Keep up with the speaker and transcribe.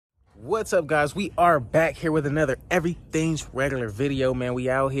What's up, guys? We are back here with another Everything's Regular video, man.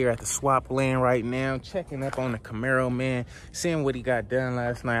 We out here at the swap land right now, checking up on the Camaro, man, seeing what he got done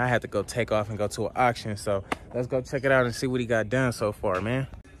last night. I had to go take off and go to an auction, so let's go check it out and see what he got done so far, man.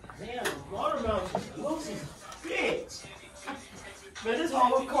 Damn, the watermelon loose as a bitch. Man, this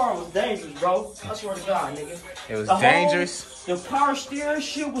whole car was dangerous, bro. I swear to God, nigga. It was dangerous. The power steering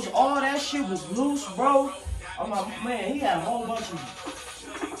shit was all that shit was loose, bro. I'm like, man, he had a whole bunch of...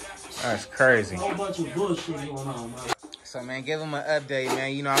 That's crazy. A whole bunch of bullshit going on, man. So, man, give him an update,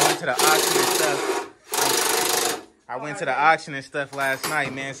 man. You know, I went to the auction and stuff. I went to the auction and stuff last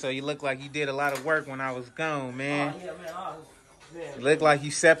night, man. So you look like you did a lot of work when I was gone, man. Oh, yeah, man. It looked like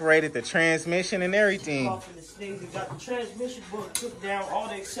you separated the transmission and everything. We got the transmission book took down, all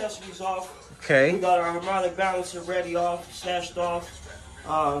the accessories off. Okay. We got our harmonic balancer ready off, snatched off.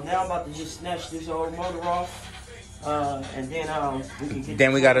 Now I'm about to just snatch this old motor off. And then we can get.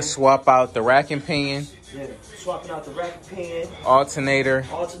 Then we got to swap out the rack and pinion. Yeah, swapping out the rack and pinion. Alternator.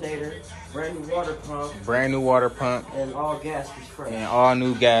 Brand new water pump. Brand new water pump. And all gaskets fresh. And all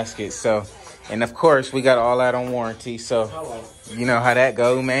new gaskets. So, and of course we got all that on warranty. So, you know how that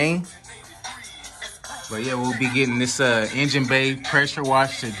go, man. But yeah, we'll be getting this engine bay pressure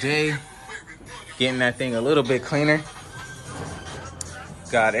wash today. Getting that thing a little bit cleaner.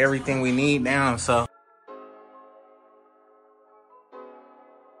 Got everything we need now, so.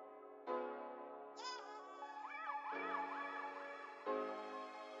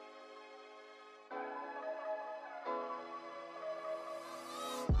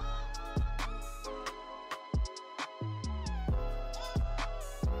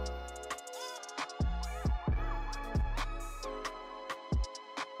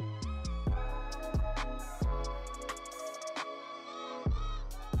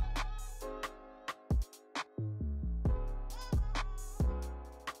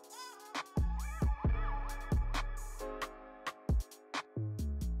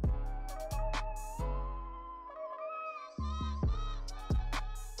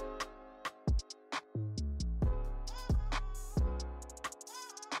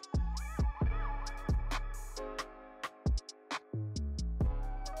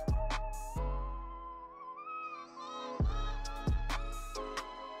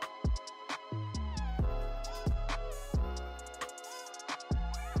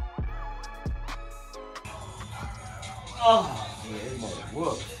 Oh, yeah, this mother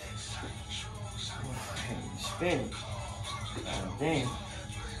whooped. Spinning. God damn.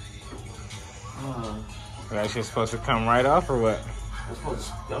 That's just supposed to come right off or what?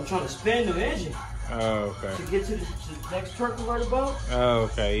 I'm trying to spin the engine. Oh, okay. To get to the next truck to right about. Oh,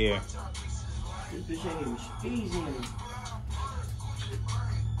 okay, yeah. This bitch ain't even speeding.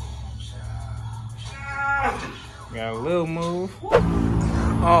 Got a little move.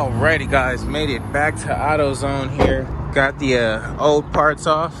 Alrighty, guys, made it back to AutoZone here. Got the old parts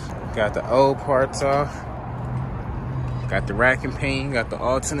off. Got the old parts off. Got the rack and pinion. Got the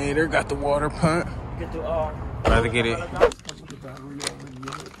alternator. Got the water pump. Get the About to get it.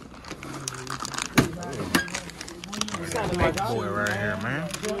 Big boy right here, man.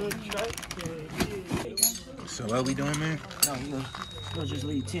 So what we doing, man? No, you'll just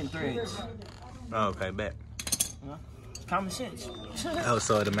leave 10 threads. Oh, okay, bet. Common sense. Oh,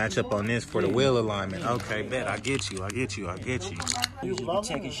 so to match up on this for the wheel alignment. Okay, bet. I get you. You just be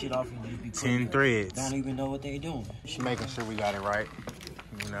taking shit off and just be 10 threads. Don't even know what they doing. Just making sure we got it right,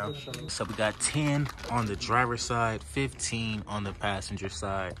 you know. So we got 10 on the driver's side, 15 on the passenger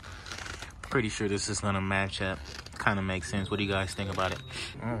side. Pretty sure this is gonna match up. Kind of makes sense. What do you guys think about it?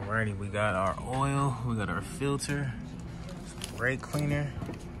 Alrighty, we got our oil, we got our filter, some brake cleaner,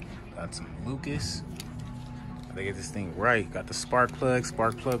 got some Lucas. Gotta get this thing right. Got the spark plug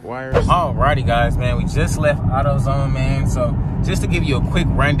wires. Alrighty, guys, man, we just left AutoZone, man. So just to give you a quick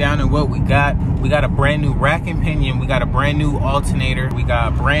rundown of what we got a brand new rack and pinion, we got a brand new alternator, we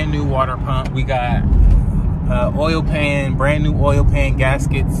got a brand new water pump, we got oil pan, brand new oil pan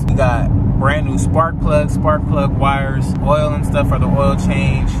gaskets, we got brand new spark plug wires, oil and stuff for the oil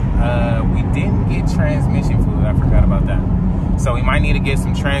change. We didn't get transmission fluid. I forgot about that. So we might need to get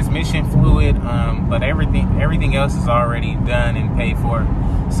some transmission fluid, but everything else is already done and paid for.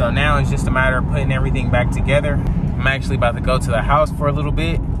 So now it's just a matter of putting everything back together. I'm actually about to go to the house for a little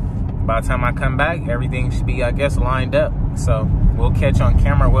bit. By the time I come back, everything should be, I guess, lined up. So we'll catch on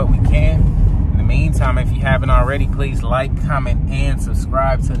camera what we can. In the meantime, if you haven't already, please like, comment, and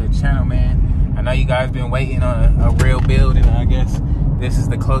subscribe to the channel, man. I know you guys been waiting on a real build, and I guess this is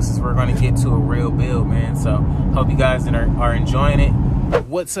the closest we're going to get to a real build, man. So hope you guys are enjoying it.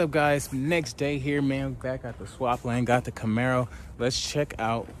 What's up, guys? Next day here, man. Back at the swap lane, got the Camaro. Let's check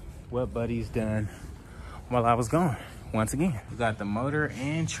out what Buddy's done while I was gone. Once again, we got the motor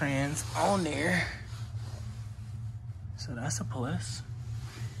and trans on there. So that's a plus.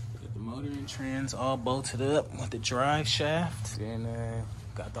 Got the motor and trans all bolted up with the drive shaft. Then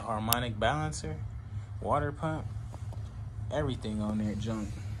got the harmonic balancer, water pump, everything on there, junk.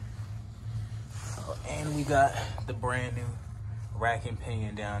 Oh, and we got the brand new rack and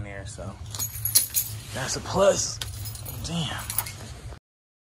pinion down there, so that's a plus. Damn.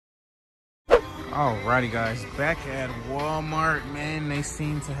 Alrighty guys, back at Walmart, man. They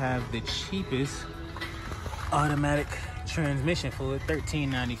seem to have the cheapest automatic transmission fluid,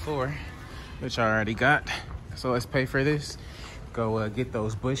 $13.94, which I already got. So let's pay for this. Go get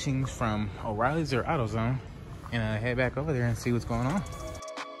those bushings from O'Reilly's or AutoZone and head back over there and see what's going on.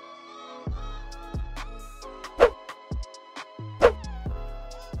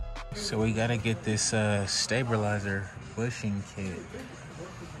 So we gotta get this stabilizer bushing kit.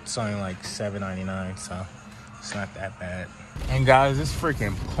 It's only like $7.99, so it's not that bad. And guys, it's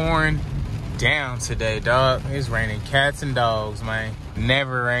freaking pouring down today, dog. It's raining cats and dogs, man.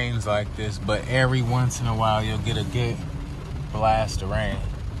 Never rains like this, but every once in a while you'll get a good blast of rain.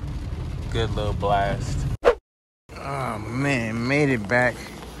 Good little blast. Oh man, made it back.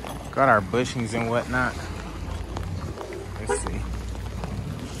 Got our bushings and whatnot. Let's see.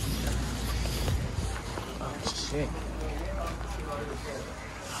 Oh shit.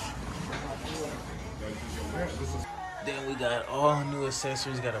 Then we got all new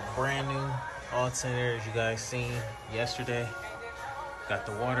accessories. Got a brand new alternator, as you guys seen yesterday. Got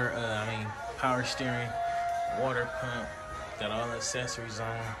the water, power steering, water pump. Got all the accessories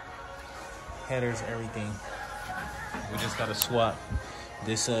on, headers, everything. We just gotta swap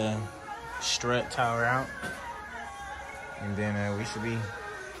this strut tower out, and then we should be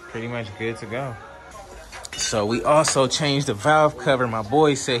pretty much good to go. So we also changed the valve cover. My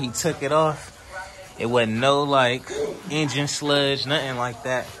boy said he took it off. It wasn't no like engine sludge, nothing like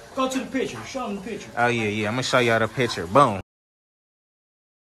that. Go to the picture. Show them the picture. Oh yeah, I'm gonna show y'all the picture. Boom.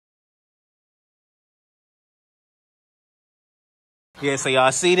 Yeah, so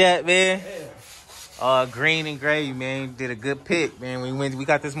y'all see that, man? Yeah. Green and gray, man. Did a good pick, man. We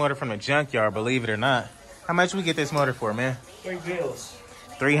got this motor from the junkyard, believe it or not. How much we get this motor for, man? $3.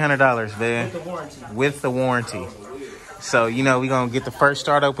 $300, man. With the warranty. With the warranty. So, you know, we gonna get the first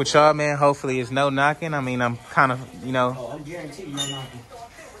start up with y'all, man. Hopefully it's no knocking. I mean, I'm kind of, you know. Oh, I'm guaranteed no knocking.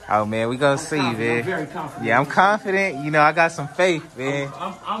 Oh, man, we gonna see, man. I'm very confident. Yeah, I'm confident. You know, I got some faith, man.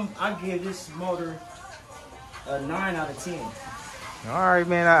 I give this motor a 9 out of 10. All right,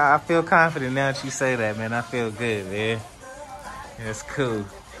 man. I feel confident now that you say that, man. I feel good, man. That's cool.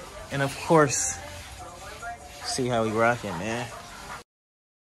 And, of course, see how we rocking, man.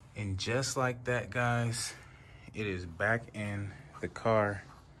 And just like that, guys, it is back in the car.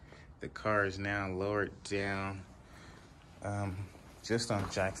 The car is now lowered down, just on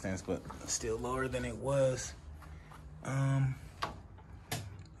jack stands, but still lower than it was. We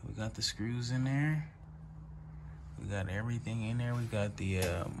got the screws in there. We got everything in there. We got the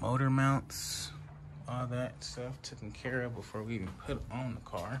motor mounts, all that stuff taken care of before we even put on the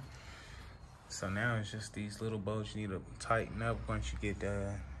car. So now it's just these little bolts you need to tighten up once you get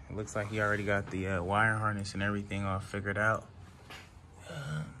it looks like he already got the wire harness and everything all figured out.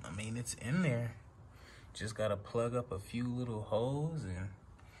 I mean, it's in there. Just gotta plug up a few little holes and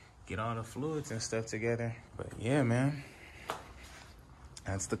get all the fluids and stuff together. But yeah, man,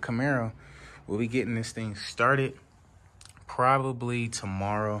 that's the Camaro. We'll be getting this thing started probably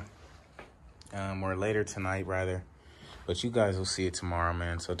tomorrow, or later tonight rather. But you guys will see it tomorrow,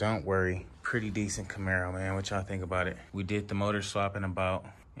 man, so don't worry. Pretty decent Camaro, man. What y'all think about it? We did the motor swap in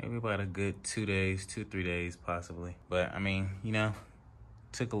maybe about a good 2 days, 2-3 days possibly. But I mean, you know,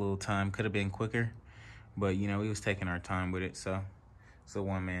 took a little time. Could have been quicker, but you know, we was taking our time with it, so it's a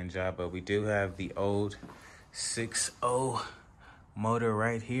one-man job. But we do have the old 6.0 motor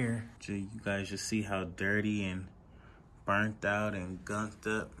right here. So you guys just see how dirty and burnt out and gunked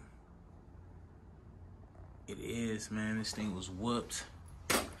up it is, man. This thing was whooped,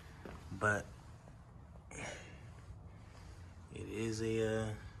 but it is a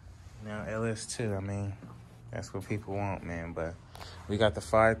now LS2. I mean, that's what people want, man. But we got the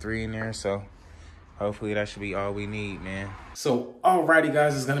 5.3 in there, so hopefully that should be all we need, man. So, alrighty,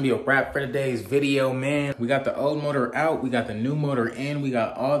 guys, it's gonna be a wrap for today's video, man. We got the old motor out, we got the new motor in, we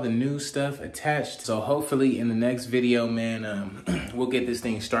got all the new stuff attached. So hopefully in the next video, man, we'll get this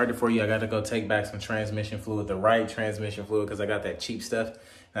thing started for you. I gotta go take back some transmission fluid, the right transmission fluid, because I got that cheap stuff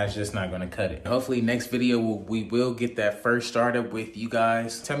That's just not gonna cut it. Hopefully next video we will get that first startup with you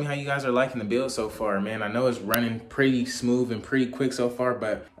guys. Tell me how you guys are liking the build so far, man. I know it's running pretty smooth and pretty quick so far,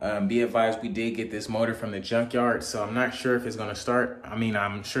 but be advised we did get this motor from the junkyard, so I'm not sure if it's gonna start. I mean,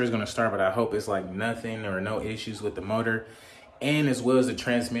 I'm sure it's gonna start, but I hope it's like nothing or no issues with the motor. And as well as the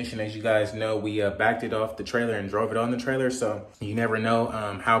transmission, as you guys know, we backed it off the trailer and drove it on the trailer. So you never know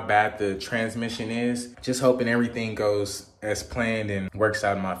how bad the transmission is. Just hoping everything goes as planned and works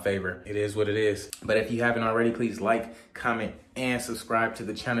out in my favor. It is what it is. But if you haven't already, please like, comment, and subscribe to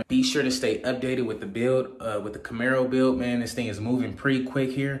the channel. Be sure to stay updated with the build, with the Camaro build, man. This thing is moving pretty quick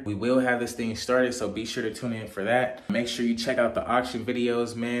here. We will have this thing started, so be sure to tune in for that. Make sure you check out the auction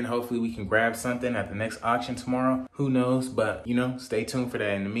videos, man. Hopefully we can grab something at the next auction tomorrow. Who knows? But, you know, stay tuned for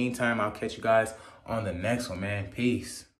that. In the meantime, I'll catch you guys on the next one, man. Peace.